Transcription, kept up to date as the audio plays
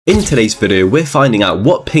In today's video, we're finding out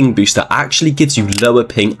what ping booster actually gives you lower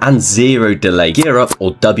ping and zero delay, GearUP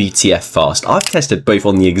or WTFast. I've tested both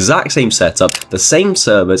on the exact same setup, the same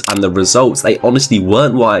servers, and the results, they honestly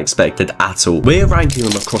weren't what I expected at all. We're ranking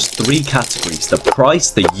them across three categories: the price,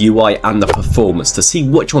 the UI, and the performance, to see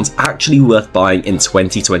which one's actually worth buying in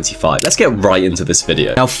 2025. Let's get right into this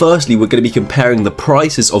video. Now, firstly, we're going to be comparing the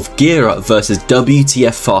prices of GearUP versus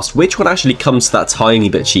WTFast. Which one actually comes to that tiny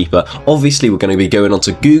bit cheaper? Obviously, we're going to be going on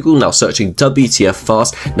to Google, now searching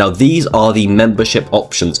WTFast. Now these are the membership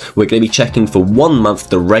options. We're going to be checking for 1 month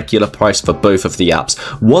the regular price for both of the apps.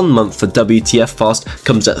 1 month for WTFast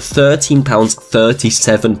comes at £13,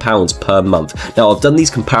 £37 per month. Now I've done these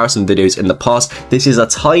comparison videos in the past. This is a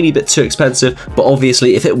tiny bit too expensive, but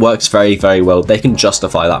obviously if it works very well, they can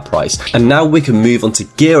justify that price. And now we can move on to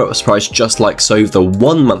GearUP's price just like so. The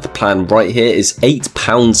 1 month plan right here is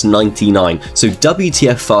 £8.99. So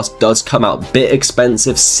WTFast does come out a bit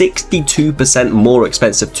expensive, 62% more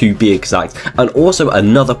expensive to be exact. And also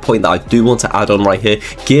another point that I do want to add on right here,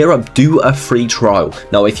 GearUP do a free trial.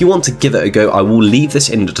 Now if you want to give it a go, I will leave this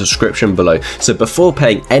in the description below. So before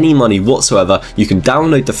paying any money whatsoever, you can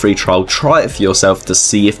download the free trial, try it for yourself to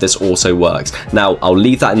see if this also works. Now I'll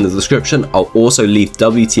leave that in the description. I'll also leave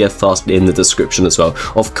WTFast in the description as well.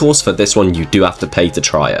 Of course, for this one you do have to pay to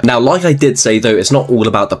try it. Now like I did say though, it's not all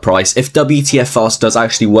about the price. If WTFast does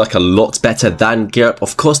actually work a lot better than GearUP,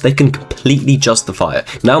 of course they can completely justify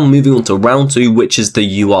it. Now moving on to round 2, which is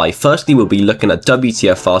the UI. Firstly, we'll be looking at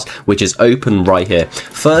WTFast, which is open right here.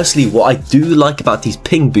 Firstly, what I do like about these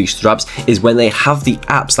ping booster apps is when they have the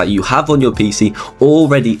apps that you have on your PC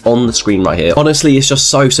already on the screen right here. Honestly, it's just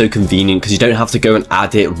so convenient because you don't have to go and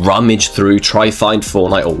add it, rummage through, try find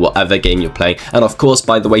Fortnite or whatever game you're playing. And of course,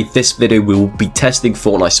 by the way, this video we will be testing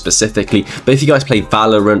Fortnite specifically, but if you guys play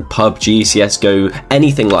Valorant, PUBG, CSGO,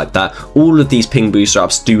 anything like that, all of these ping booster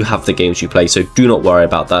apps do have the games you play, so do not worry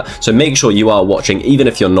about that. So make sure you are watching even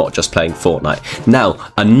if you're not just playing Fortnite.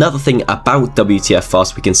 Now another thing about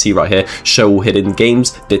WTFast, we can see right here, show all hidden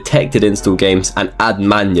games, detected install games, and add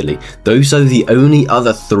manually. Those are the only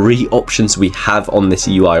other 3 options we have on this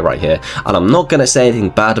UI right here, and I'm not going to say anything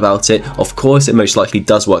bad about it. Of course it most likely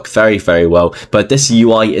does work very well, but this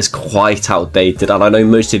UI is quite outdated, and I know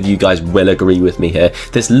most of you guys will agree with me here.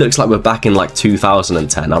 This looks like we're back in like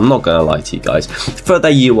 2010. I'm not gonna lie to you guys. For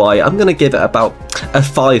their UI, I'm gonna give it about a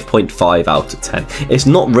 5.5 out of 10. It's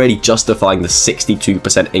not really justifying the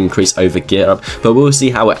 62% increase over GearUP, but we'll see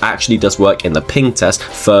how it actually does work in the ping test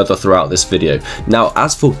further throughout this video. Now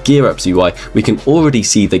as for GearUP's UI, we can already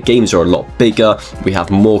see the games are a lot bigger. We have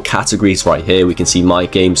more categories right here. We can see my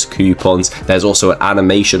games, coupons. There's also an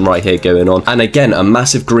animation right here going on, and again a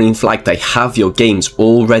massive green flag. They have your games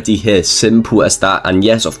already here, simple as that. And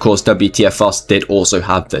yes, of course WTFast did also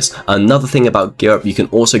have this. Another thing about GearUP, you can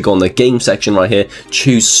also go on the game section right here,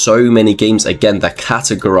 choose so many games. Again, they're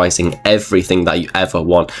categorizing everything that you ever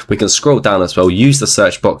want. We can scroll down as well, use the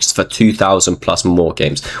search box for 2,000 plus more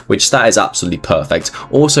games, which that is absolutely perfect.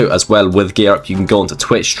 Also as well with GearUP, you can go onto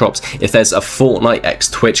Twitch drops. If there's a Fortnite x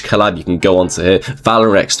Twitch collab, you can go onto here.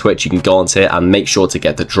 Valorant x Twitch, you can go onto here and make sure to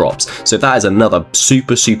get the drops. So that is another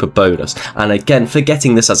super bonus. And again, for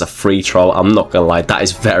getting this as a free trial, I'm not gonna lie, that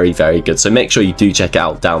is very good. So make sure you do check it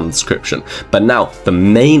out down in the description. But now the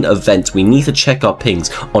main event, we need to check our pings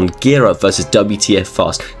on GearUP versus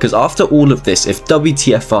WTFast, because after all of this, if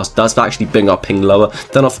WTFast does actually bring our ping lower,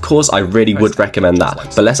 then of course I really would recommend that.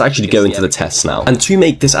 But let's actually go into the test now. And to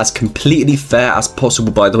make this as completely fair as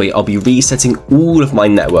possible, by the way, I'll be resetting all of my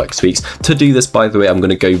network tweaks. To do this, by the way, I'm going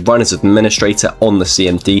to go run as administrator on the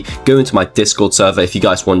CMD, go into my Discord server. If you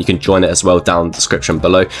guys want, you can join it as well down in the description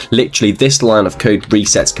below. Literally this line of code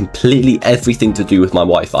resets completely everything to do with my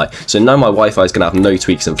Wi-Fi. So now my Wi-Fi is going to have no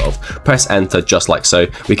tweaks involved. Press enter just like so.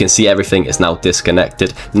 We can see everything is now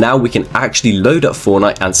disconnected. Now we can actually load up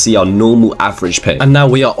Fortnite and see our normal average ping. And now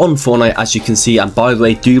we are on Fortnite, as you can see. And by the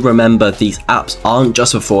way, do remember these apps aren't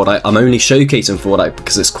just for Fortnite. I'm only showcasing Fortnite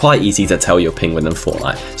because it's quite easy to tell your ping within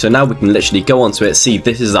Fortnite. So now we can literally go onto it, see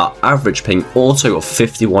this is our average ping auto of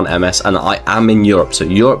 51 ms, and I am in Europe, so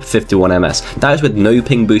Europe 51 ms. That is with no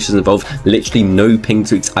ping boosters involved, literally no ping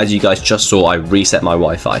tweaks. As you guys just saw, I reset my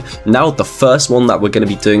Wi-Fi. Now the first one that we're going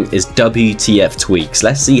to be doing is WTF tweaks.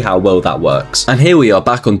 Let's see how well that works. And here we are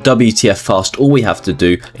back on WTFast. All we have to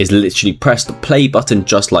do is literally press the play button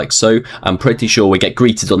just like so. I'm pretty sure we get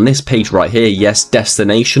greeted on this page right here. Yes,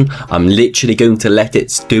 destination. I'm literally going to let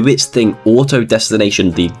it do its thing, auto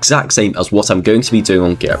destination, the exact same as what I'm going to be doing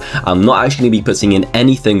on GearUP. I'm not actually going to be putting in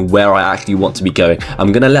anything where I actually want to be going.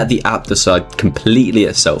 I'm going to let the app decide completely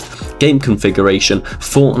itself. Game configuration,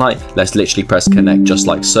 Fortnite, let's literally press connect just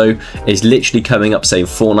like so. It's literally literally coming up saying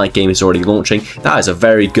Fortnite game is already launching. That is a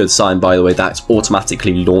very good sign, by the way. That's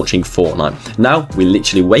automatically launching Fortnite. Now we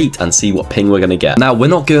literally wait and see what ping we're going to get. Now we're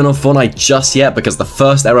not going on Fortnite just yet, because the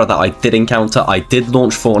first error that I did encounter, I did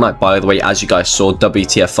launch Fortnite, by the way. As you guys saw,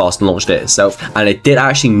 WTFast launched it itself, and it did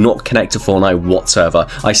actually not connect to Fortnite whatsoever.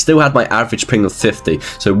 I still had my average ping of 50.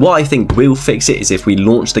 So what I think will fix it is if we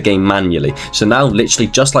launch the game manually. So now literally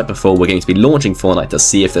just like before, we're going to be launching Fortnite to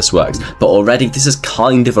see if this works. But already this is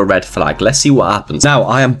kind of a red flag. Let's see what happens. Now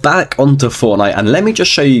I am back onto Fortnite, and let me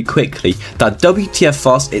just show you quickly that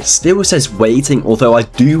WTFast, it still says waiting, although I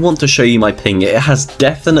do want to show you my ping. It has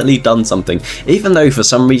definitely done something, even though for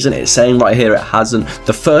some reason it's saying right here it hasn't.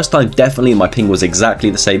 The first time definitely my ping was exactly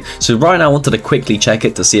the same. So right now I wanted to quickly check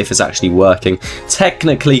it to see if it's actually working.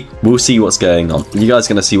 Technically, we'll see what's going on. You guys are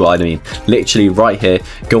going to see what I mean. Literally right here,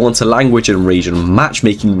 go on to language and region,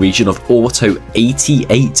 matchmaking region of auto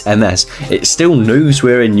 88 ms. It still knows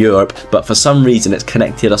we're in Europe, but for some reason it's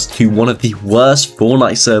connected us to one of the worst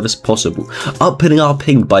Fortnite servers possible, upping our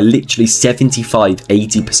ping by literally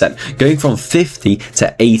 75-80%, going from 50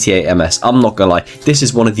 to 88 ms. I'm not gonna lie, this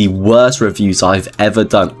is one of the worst reviews I've ever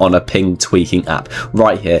done on a ping tweaking app.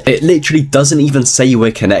 Right here, it literally doesn't even say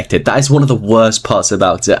we're connected. That is one of the worst parts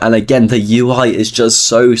about it. And again, the UI is just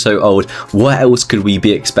so old. What else could we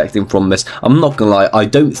be expecting from this? I'm not gonna lie, I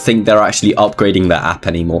don't think they're actually upgrading their app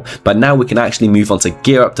anymore, but now we can actually move on to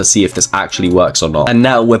GearUP to see if this actually works or not. And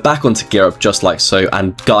now we're back onto GearUP just like so,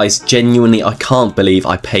 and guys, genuinely I can't believe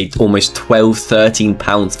I paid almost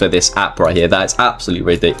 £12-13 for this app right here. That is absolutely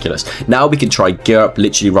ridiculous. Now we can try GearUP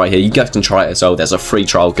literally right here. You guys can try it as well. There's a free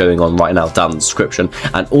trial going on right now down in the description,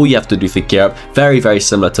 and all you have to do for GearUP, very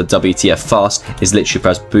similar to WTFast, is literally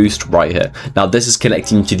press boost right here. Now this is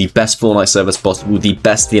connecting to the best Fortnite servers possible, the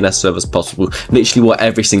best DNS servers possible, literally what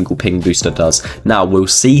every single ping booster does. Now we'll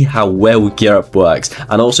see how well GearUP works.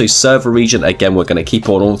 And also server region, again, we're going to keep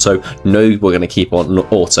on auto. Node, we're going to keep on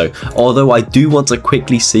auto. Although I do want to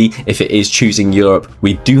quickly see if it is choosing Europe.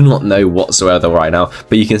 We do not know whatsoever right now,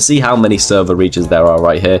 but you can see how many server regions there are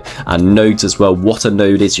right here, and nodes as well. What a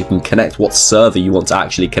node is, you can connect what server you want to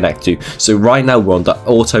actually connect to. So right now we're on the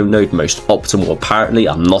auto node, most optimal. Apparently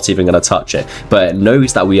I'm not even going to touch it, but it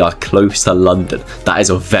knows that we are close to London. That is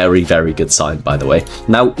a very good sign, by the way.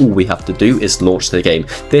 Now all we have to do is launch the game.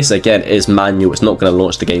 This again is manual, it's not going to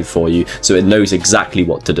launch the game for you, so it knows exactly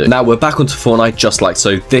what to do. Now we're back onto Fortnite just like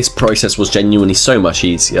so. This process was genuinely so much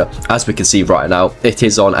easier. As we can see right now, it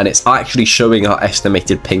is on, and it's actually showing our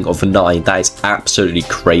estimated ping of 9. That is absolutely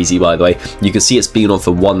crazy, by the way. You can see it's been on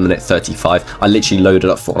for 1 minute 35. I literally loaded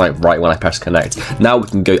up Fortnite right when I pressed connect. Now we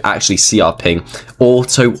can go actually see our ping.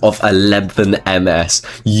 Auto of 11 ms.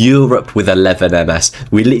 Europe with 11 ms.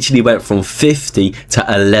 We literally went from 50 to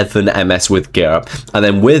 11 ms with GearUP, and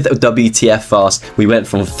then with WTFast we went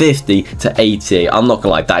from 50 to 88. I'm not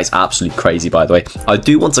gonna lie, that is absolutely crazy, by the way. I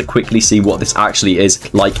do want to quickly see what this actually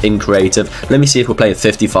is like in creative. Let me see if we're playing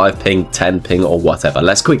 55 ping, 10 ping, or whatever.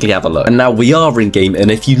 Let's quickly have a look. And now we are in game,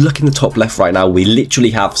 and if you look in the top left right now, we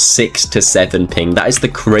literally have 6 to 7 ping. That is the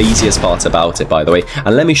craziest part about it, by the way.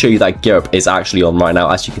 And let me show you that GearUP is actually on right now.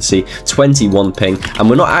 As you can see, 21 ping, and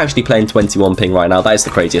we're not actually playing 21 ping right now. That is the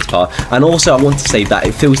craziest part. And also I want to say that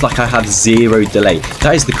it feels like I have 0 delay.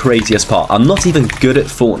 That is the craziest part. I'm not even good at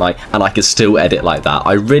Fortnite, and I can still edit like that.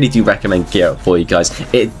 I really do recommend GearUP for you guys.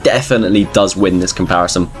 It definitely does win this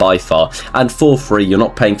comparison by far, and for free. You're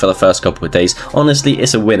not paying for the first couple of days. Honestly,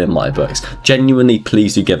 it's a win in my books. Genuinely,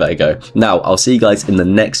 please do give it a go. Now I'll see you guys in the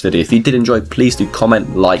next video. If you did enjoy, please do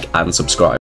comment, like, and subscribe.